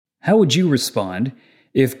How would you respond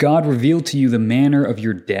if God revealed to you the manner of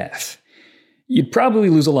your death? You'd probably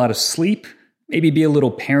lose a lot of sleep, maybe be a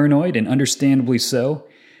little paranoid, and understandably so.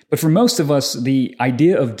 But for most of us, the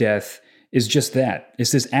idea of death is just that.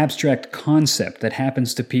 It's this abstract concept that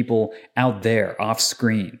happens to people out there, off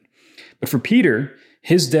screen. But for Peter,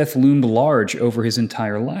 his death loomed large over his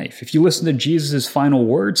entire life. If you listen to Jesus' final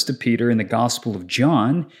words to Peter in the Gospel of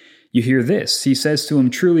John, you hear this. He says to him,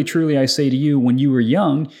 "Truly, truly, I say to you, when you were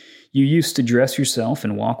young, you used to dress yourself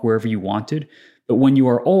and walk wherever you wanted. But when you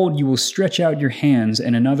are old, you will stretch out your hands,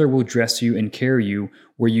 and another will dress you and carry you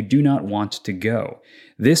where you do not want to go."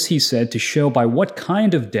 This he said to show by what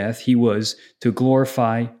kind of death he was to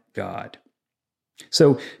glorify God.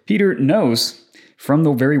 So Peter knows from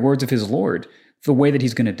the very words of his Lord the way that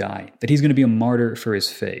he's going to die, that he's going to be a martyr for his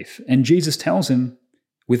faith. And Jesus tells him,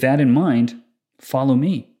 with that in mind, follow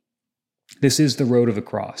me. This is the road of the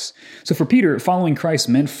cross. So for Peter, following Christ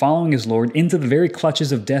meant following his Lord into the very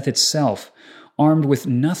clutches of death itself, armed with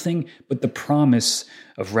nothing but the promise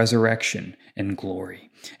of resurrection and glory.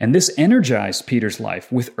 And this energized Peter's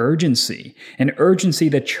life with urgency, an urgency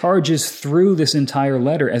that charges through this entire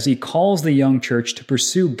letter as he calls the young church to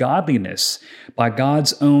pursue godliness by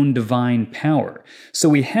God's own divine power. So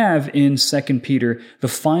we have in 2 Peter the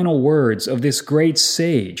final words of this great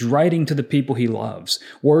sage writing to the people he loves,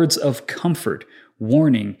 words of comfort,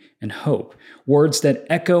 warning, and hope, words that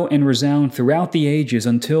echo and resound throughout the ages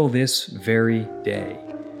until this very day.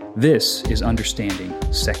 This is understanding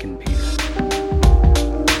 2 Peter.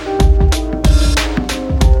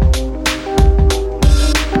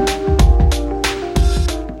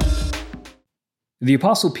 The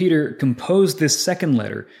Apostle Peter composed this second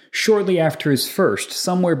letter shortly after his first,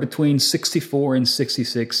 somewhere between 64 and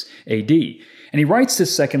 66 AD. And he writes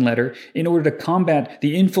this second letter in order to combat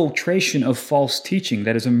the infiltration of false teaching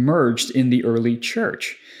that has emerged in the early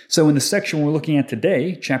church. So in the section we're looking at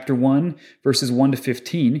today, chapter 1, verses 1 to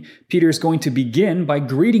 15, Peter is going to begin by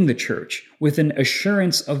greeting the church with an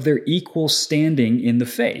assurance of their equal standing in the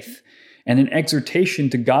faith and an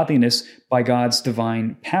exhortation to godliness by God's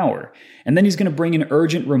divine power. And then he's going to bring an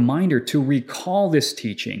urgent reminder to recall this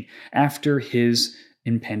teaching after his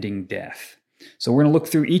impending death. So we're going to look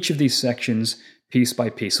through each of these sections piece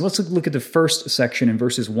by piece. So let's look at the first section in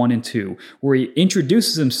verses 1 and 2, where he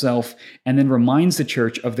introduces himself and then reminds the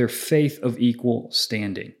church of their faith of equal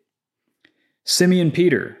standing. Simeon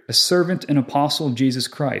Peter, a servant and apostle of Jesus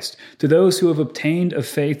Christ, to those who have obtained a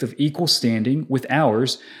faith of equal standing with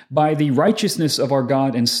ours by the righteousness of our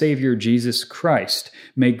God and Savior Jesus Christ,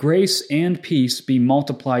 may grace and peace be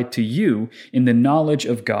multiplied to you in the knowledge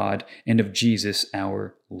of God and of Jesus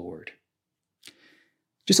our Lord.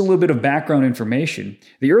 Just a little bit of background information.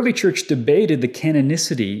 The early church debated the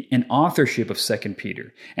canonicity and authorship of 2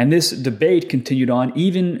 Peter, and this debate continued on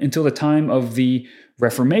even until the time of the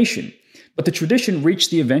Reformation. But the tradition reached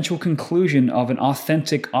the eventual conclusion of an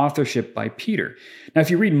authentic authorship by Peter. Now, if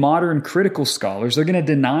you read modern critical scholars, they're going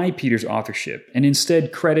to deny Peter's authorship and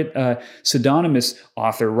instead credit a pseudonymous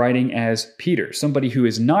author writing as Peter, somebody who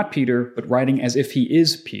is not Peter, but writing as if he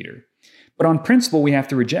is Peter. But on principle, we have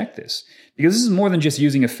to reject this, because this is more than just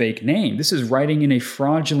using a fake name. This is writing in a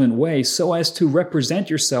fraudulent way so as to represent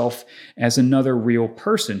yourself as another real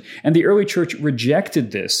person. And the early church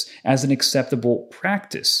rejected this as an acceptable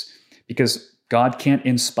practice, because God can't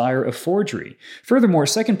inspire a forgery. Furthermore,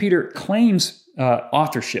 2 Peter claims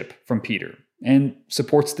authorship from Peter and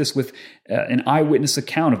supports this with an eyewitness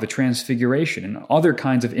account of the Transfiguration and other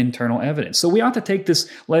kinds of internal evidence. So we ought to take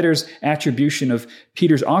this letter's attribution of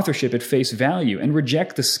Peter's authorship at face value and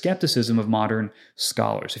reject the skepticism of modern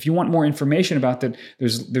scholars. If you want more information about that,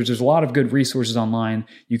 there's a lot of good resources online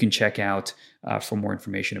you can check out for more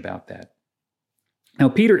information about that. Now,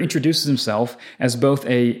 Peter introduces himself as both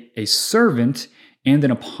a servant and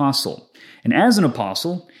an apostle. And as an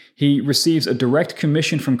apostle, he receives a direct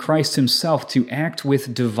commission from Christ himself to act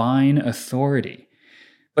with divine authority.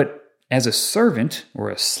 But as a servant, or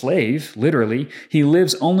a slave, literally, he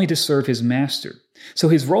lives only to serve his master. So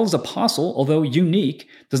his role as apostle, although unique,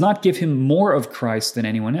 does not give him more of Christ than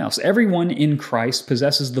anyone else. Everyone in Christ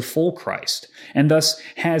possesses the full Christ, and thus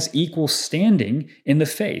has equal standing in the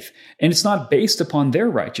faith. And it's not based upon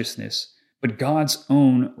their righteousness, but God's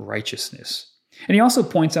own righteousness. And he also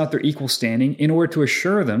points out their equal standing in order to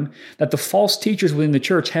assure them that the false teachers within the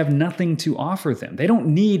church have nothing to offer them. They don't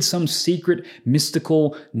need some secret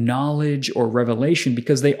mystical knowledge or revelation,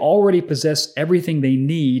 because they already possess everything they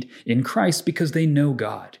need in Christ because they know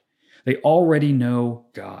God. They already know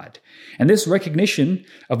God. And this recognition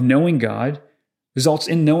of knowing God results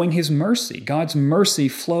in knowing his mercy. God's mercy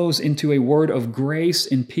flows into a word of grace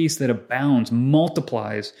and peace that abounds,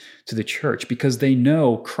 multiplies to the church because they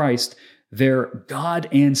know Christ, their God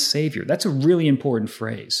and Savior. That's a really important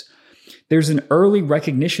phrase. There's an early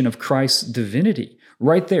recognition of Christ's divinity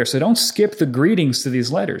right there. So don't skip the greetings to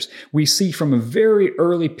these letters. We see from a very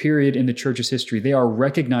early period in the church's history, they are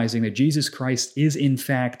recognizing that Jesus Christ is in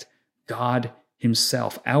fact God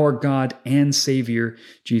himself, our God and Savior,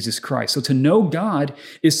 Jesus Christ. So to know God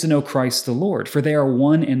is to know Christ the Lord, for they are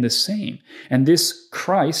one and the same. And this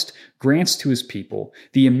Christ grants to his people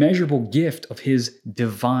the immeasurable gift of his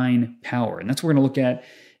divine power. And that's what we're going to look at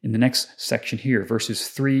in the next section here, verses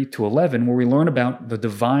 3 to 11, where we learn about the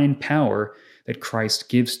divine power that Christ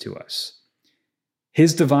gives to us.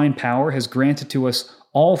 His divine power has granted to us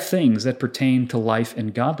all things that pertain to life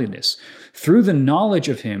and godliness, through the knowledge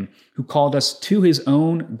of him who called us to his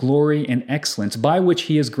own glory and excellence, by which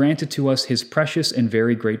he has granted to us his precious and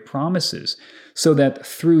very great promises, so that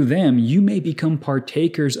through them you may become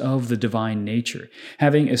partakers of the divine nature,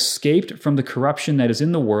 having escaped from the corruption that is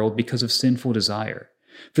in the world because of sinful desire.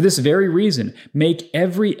 For this very reason, make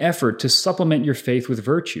every effort to supplement your faith with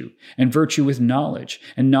virtue, and virtue with knowledge,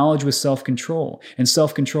 and knowledge with self-control, and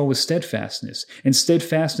self-control with steadfastness, and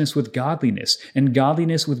steadfastness with godliness, and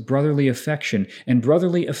godliness with brotherly affection, and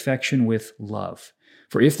brotherly affection with love.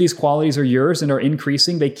 For if these qualities are yours and are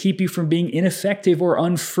increasing, they keep you from being ineffective or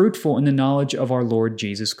unfruitful in the knowledge of our Lord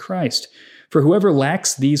Jesus Christ. For whoever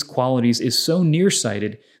lacks these qualities is so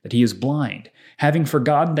nearsighted that he is blind, having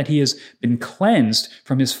forgotten that he has been cleansed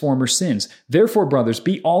from his former sins. Therefore, brothers,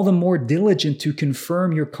 be all the more diligent to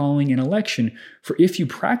confirm your calling and election, for if you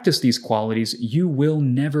practice these qualities, you will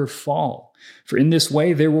never fall. For in this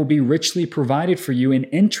way there will be richly provided for you an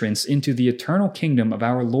entrance into the eternal kingdom of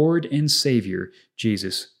our Lord and Savior,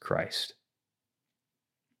 Jesus Christ.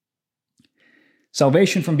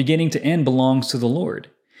 Salvation from beginning to end belongs to the Lord.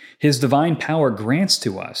 His divine power grants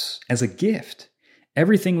to us, as a gift,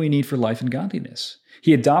 everything we need for life and godliness.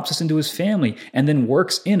 He adopts us into his family and then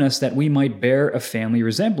works in us that we might bear a family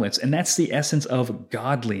resemblance. And that's the essence of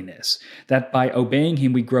godliness, that by obeying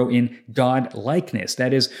him, we grow in God-likeness.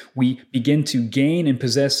 That is, we begin to gain and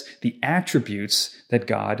possess the attributes that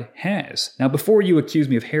God has. Now, before you accuse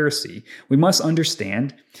me of heresy, we must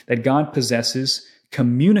understand that God possesses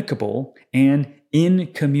communicable and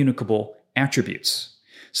incommunicable attributes.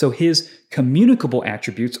 So his communicable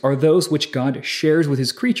attributes are those which God shares with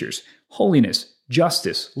his creatures: holiness,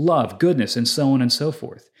 justice, love, goodness, and so on and so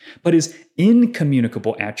forth. But his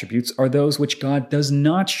incommunicable attributes are those which God does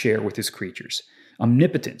not share with his creatures: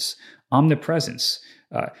 omnipotence, omnipresence,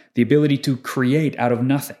 the ability to create out of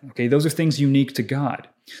nothing. Okay, those are things unique to God.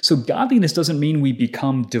 So godliness doesn't mean we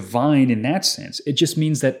become divine in that sense. It just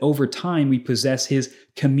means that over time we possess his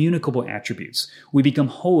communicable attributes. We become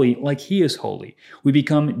holy like he is holy. We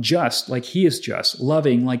become just like he is just,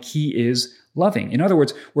 loving like he is loving. In other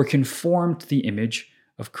words, we're conformed to the image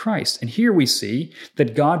of Christ. And here we see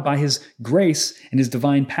that God, by his grace and his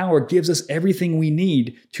divine power, gives us everything we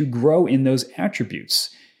need to grow in those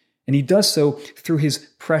attributes. And he does so through his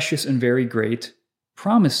precious and very great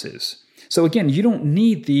promises. So again, you don't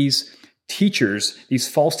need these teachers, these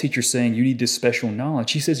false teachers saying you need this special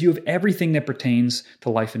knowledge. He says you have everything that pertains to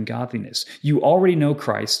life and godliness. You already know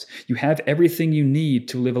Christ. You have everything you need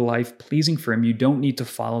to live a life pleasing for him. You don't need to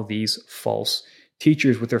follow these false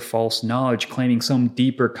teachers with their false knowledge, claiming some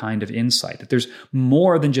deeper kind of insight, that there's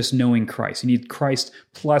more than just knowing Christ. You need Christ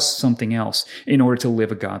plus something else in order to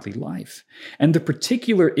live a godly life. And the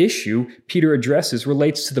particular issue Peter addresses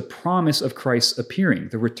relates to the promise of Christ's appearing,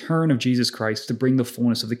 the return of Jesus Christ to bring the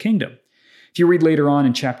fullness of the kingdom. If you read later on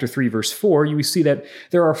in chapter 3, verse 4, you will see that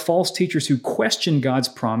there are false teachers who question God's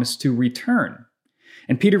promise to return.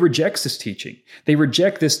 And Peter rejects this teaching. They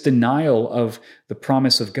reject this denial of the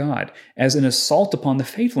promise of God as an assault upon the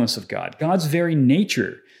faithfulness of God. God's very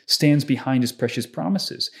nature stands behind his precious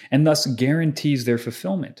promises and thus guarantees their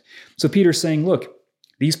fulfillment. So Peter's saying, look,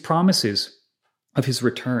 these promises of his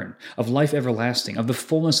return, of life everlasting, of the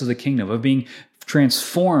fullness of the kingdom, of being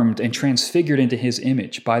transformed and transfigured into his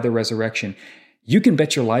image by the resurrection, you can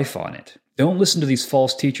bet your life on it. Don't listen to these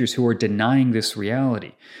false teachers who are denying this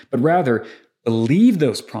reality, but rather believe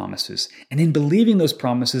those promises, and in believing those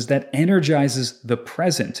promises, that energizes the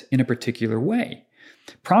present in a particular way.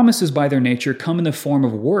 Promises by their nature come in the form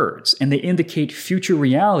of words, and they indicate future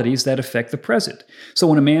realities that affect the present. So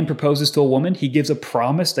when a man proposes to a woman, he gives a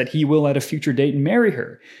promise that he will at a future date marry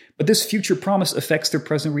her. But this future promise affects their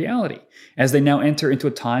present reality, as they now enter into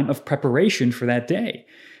a time of preparation for that day.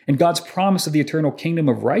 And God's promise of the eternal kingdom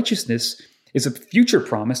of righteousness is a future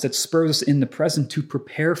promise that spurs us in the present to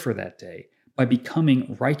prepare for that day, by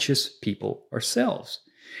becoming righteous people ourselves.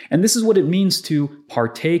 And this is what it means to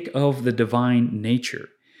partake of the divine nature.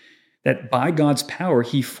 That by God's power,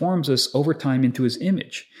 he forms us over time into his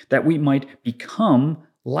image, that we might become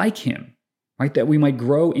like him, right? That we might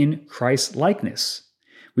grow in Christ's likeness.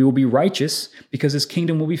 We will be righteous because his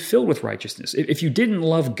kingdom will be filled with righteousness. If you didn't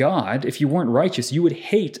love God, if you weren't righteous, you would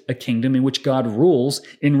hate a kingdom in which God rules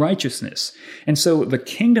in righteousness. And so the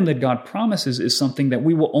kingdom that God promises is something that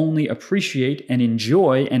we will only appreciate and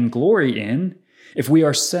enjoy and glory in if we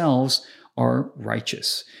ourselves are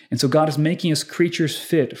righteous. And so God is making us creatures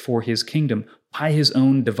fit for his kingdom by his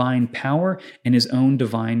own divine power and his own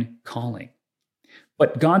divine calling.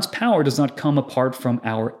 But God's power does not come apart from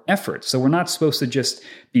our effort. So we're not supposed to just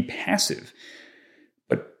be passive.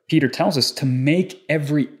 But Peter tells us to make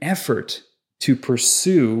every effort to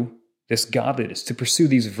pursue this godliness, to pursue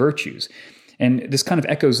these virtues. And this kind of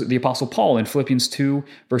echoes the Apostle Paul in Philippians 2,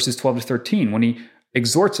 verses 12 to 13, when he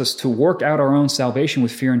exhorts us to work out our own salvation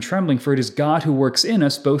with fear and trembling, for it is God who works in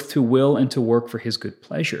us both to will and to work for his good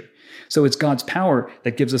pleasure. So it's God's power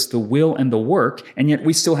that gives us the will and the work, and yet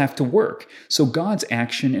we still have to work. So God's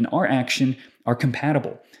action and our action are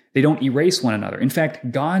compatible. They don't erase one another. In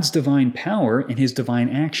fact, God's divine power and his divine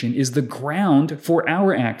action is the ground for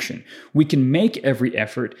our action. We can make every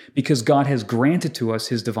effort because God has granted to us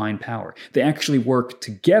his divine power. They actually work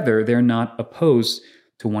together. They're not opposed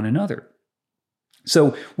to one another.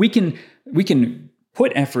 So we can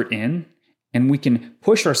put effort in and we can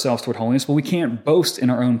push ourselves toward holiness, but we can't boast in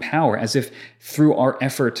our own power as if through our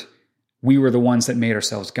effort we were the ones that made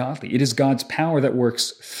ourselves godly. It is God's power that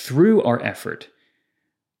works through our effort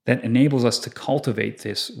that enables us to cultivate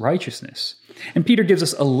this righteousness. And Peter gives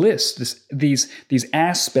us a list, these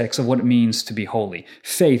aspects of what it means to be holy: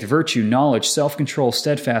 faith, virtue, knowledge, self-control,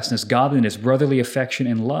 steadfastness, godliness, brotherly affection,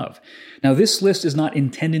 and love. Now, this list is not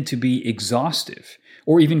intended to be exhaustive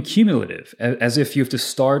or even cumulative, as if you have to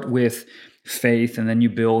start with faith and then you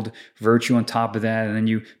build virtue on top of that and then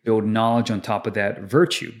you build knowledge on top of that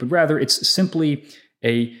virtue. But rather, it's simply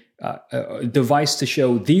a device to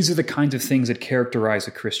show these are the kinds of things that characterize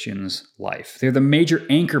a Christian's life. They're the major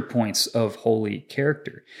anchor points of holy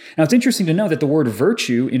character. Now, it's interesting to know that the word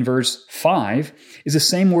virtue in verse 5 is the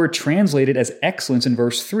same word translated as excellence in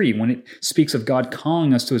verse 3. When it speaks of God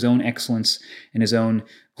calling us to his own excellence and his own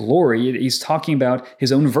glory, he's talking about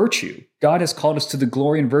his own virtue. God has called us to the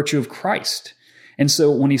glory and virtue of Christ. And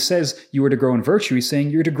so when he says you are to grow in virtue, he's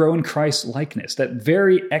saying you're to grow in Christ's likeness. That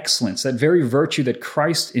very excellence, that very virtue that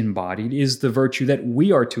Christ embodied is the virtue that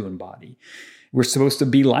we are to embody. We're supposed to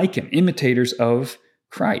be like him, imitators of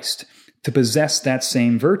Christ, to possess that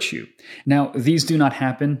same virtue. Now, these do not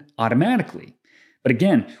happen automatically. But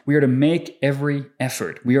again, we are to make every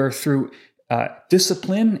effort. We are through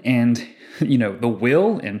discipline and the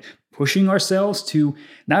will and pushing ourselves to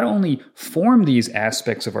not only form these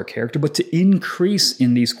aspects of our character, but to increase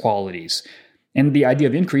in these qualities. And the idea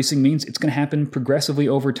of increasing means it's going to happen progressively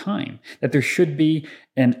over time, that there should be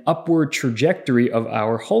an upward trajectory of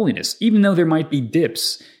our holiness. Even though there might be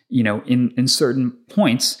dips, in certain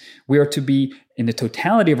points, we are to be, in the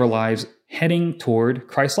totality of our lives, heading toward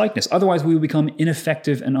Christ-likeness. Otherwise, we will become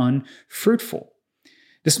ineffective and unfruitful.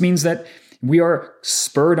 This means that we are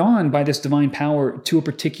spurred on by this divine power to a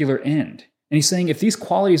particular end. And he's saying if these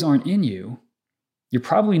qualities aren't in you, you're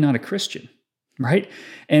probably not a Christian, right?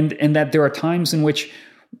 And that there are times in which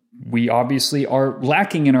we obviously are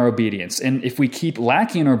lacking in our obedience. And if we keep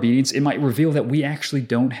lacking in our obedience, it might reveal that we actually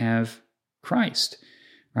don't have Christ,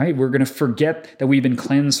 right? We're going to forget that we've been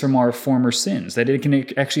cleansed from our former sins, that it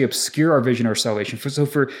can actually obscure our vision of our salvation. So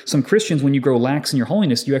for some Christians, when you grow lax in your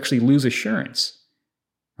holiness, you actually lose assurance.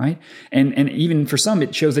 Right? And even for some,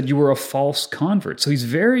 it shows that you were a false convert. So he's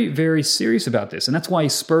very, very serious about this. And that's why he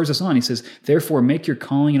spurs us on. He says, therefore, make your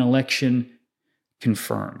calling and election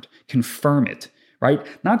confirmed. Confirm it, right?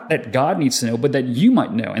 Not that God needs to know, but that you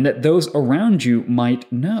might know and that those around you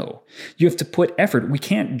might know. You have to put effort. We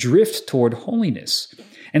can't drift toward holiness.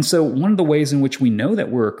 And so one of the ways in which we know that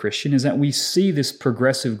we're a Christian is that we see this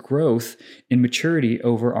progressive growth in maturity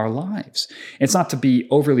over our lives. It's not to be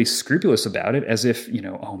overly scrupulous about it as if,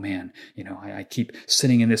 I keep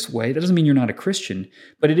sinning in this way. That doesn't mean you're not a Christian,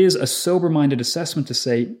 but it is a sober-minded assessment to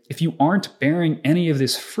say, if you aren't bearing any of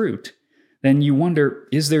this fruit, then you wonder,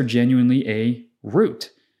 is there genuinely a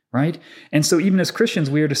root? Right? And so even as Christians,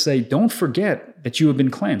 we are to say, don't forget that you have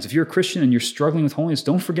been cleansed. If you're a Christian and you're struggling with holiness,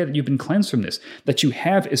 don't forget that you've been cleansed from this, that you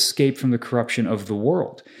have escaped from the corruption of the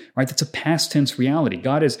world, right? That's a past tense reality.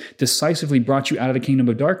 God has decisively brought you out of the kingdom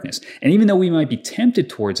of darkness. And even though we might be tempted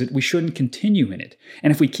towards it, we shouldn't continue in it.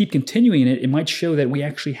 And if we keep continuing in it, it might show that we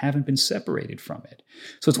actually haven't been separated from it.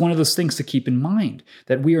 So it's one of those things to keep in mind,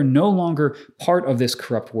 that we are no longer part of this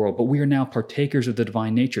corrupt world, but we are now partakers of the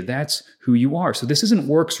divine nature. That's who you are. So this isn't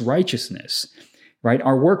works righteousness, right?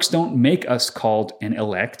 Our works don't make us called and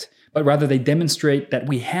elect, but rather they demonstrate that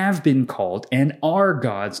we have been called and are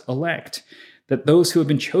God's elect, that those who have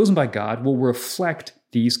been chosen by God will reflect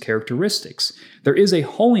these characteristics. There is a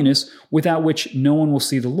holiness without which no one will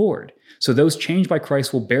see the Lord. So those changed by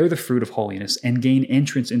Christ will bear the fruit of holiness and gain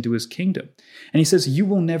entrance into his kingdom. And he says, you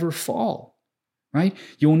will never fall, right?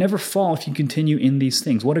 You will never fall if you continue in these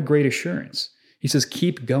things. What a great assurance. He says,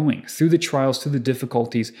 keep going through the trials, through the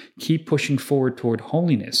difficulties, keep pushing forward toward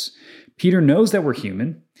holiness. Peter knows that we're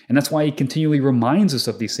human, and that's why he continually reminds us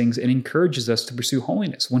of these things and encourages us to pursue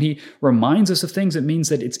holiness. When he reminds us of things, it means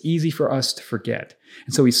that it's easy for us to forget.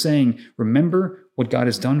 And so he's saying, remember what God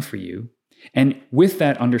has done for you. And with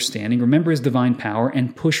that understanding, remember his divine power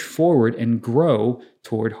and push forward and grow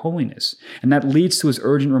toward holiness. And that leads to his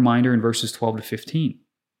urgent reminder in verses 12 to 15.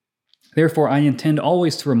 Therefore, I intend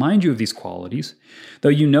always to remind you of these qualities, though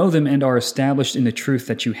you know them and are established in the truth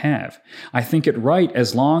that you have. I think it right,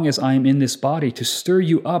 as long as I am in this body, to stir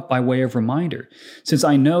you up by way of reminder, since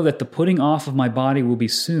I know that the putting off of my body will be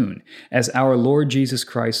soon, as our Lord Jesus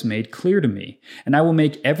Christ made clear to me. And I will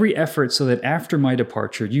make every effort so that after my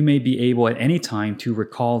departure, you may be able at any time to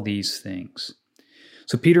recall these things.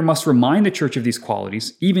 So Peter must remind the church of these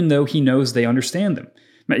qualities, even though he knows they understand them.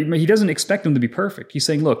 He doesn't expect them to be perfect. He's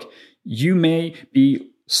saying, look, you may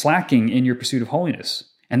be slacking in your pursuit of holiness,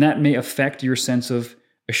 and that may affect your sense of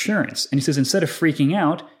assurance. And he says, instead of freaking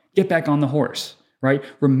out, get back on the horse, right?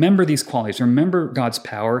 Remember these qualities, remember God's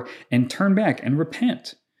power, and turn back and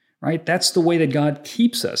repent, right? That's the way that God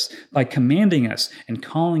keeps us, by commanding us and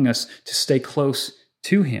calling us to stay close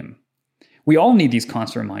to him. We all need these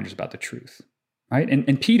constant reminders about the truth. Right?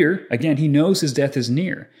 And Peter, again, he knows his death is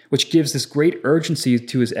near, which gives this great urgency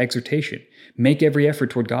to his exhortation. Make every effort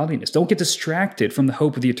toward godliness. Don't get distracted from the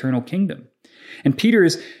hope of the eternal kingdom. And Peter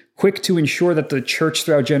is quick to ensure that the church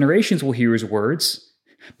throughout generations will hear his words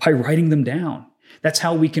by writing them down. That's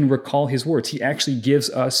how we can recall his words. He actually gives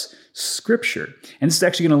us Scripture. And this is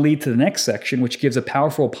actually going to lead to the next section, which gives a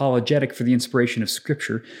powerful apologetic for the inspiration of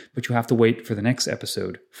Scripture, but you'll have to wait for the next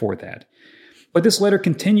episode for that. But this letter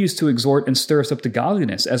continues to exhort and stir us up to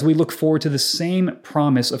godliness as we look forward to the same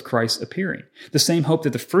promise of Christ's appearing. The same hope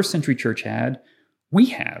that the first century church had, we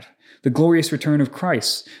have. The glorious return of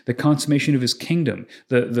Christ, the consummation of his kingdom,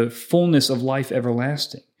 the fullness of life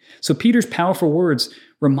everlasting. So Peter's powerful words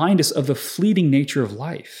remind us of the fleeting nature of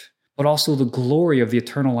life, but also the glory of the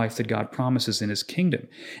eternal life that God promises in his kingdom.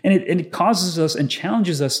 And it causes us and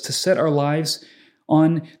challenges us to set our lives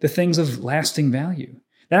on the things of lasting value.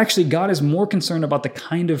 That actually God is more concerned about the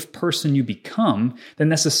kind of person you become than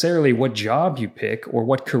necessarily what job you pick or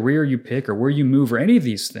what career you pick or where you move or any of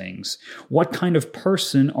these things. What kind of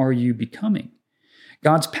person are you becoming?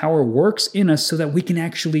 God's power works in us so that we can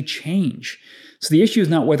actually change. So the issue is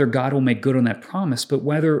not whether God will make good on that promise, but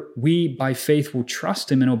whether we by faith will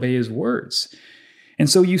trust him and obey his words. And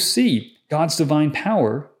so you see God's divine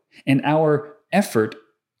power and our effort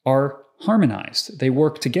are harmonized. They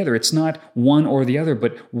work together. It's not one or the other,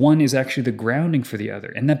 but one is actually the grounding for the other.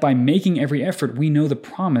 And that by making every effort, we know the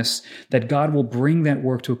promise that God will bring that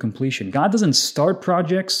work to a completion. God doesn't start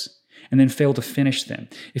projects and then fail to finish them.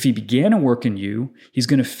 If he began a work in you, he's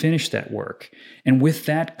going to finish that work. And with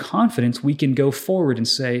that confidence, we can go forward and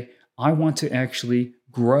say, I want to actually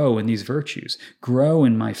grow in these virtues, grow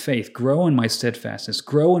in my faith, grow in my steadfastness,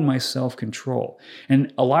 grow in my self-control.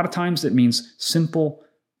 And a lot of times that means simple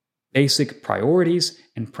basic priorities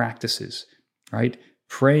and practices, right?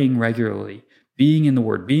 Praying regularly, being in the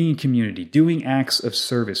Word, being in community, doing acts of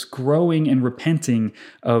service, growing and repenting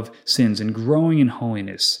of sins and growing in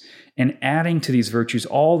holiness, and adding to these virtues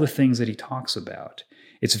all the things that he talks about.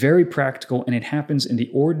 It's very practical, and it happens in the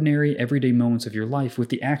ordinary, everyday moments of your life with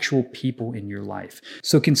the actual people in your life.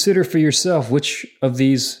 So consider for yourself, which of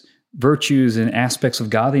these virtues and aspects of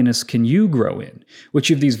godliness can you grow in? Which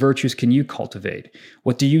of these virtues can you cultivate?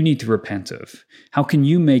 What do you need to repent of? How can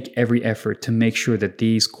you make every effort to make sure that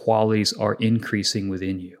these qualities are increasing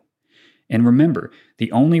within you? And remember,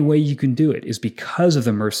 the only way you can do it is because of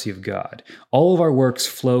the mercy of God. All of our works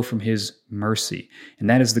flow from his mercy. And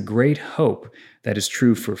that is the great hope that is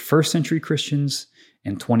true for first century Christians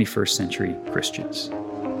and 21st century Christians.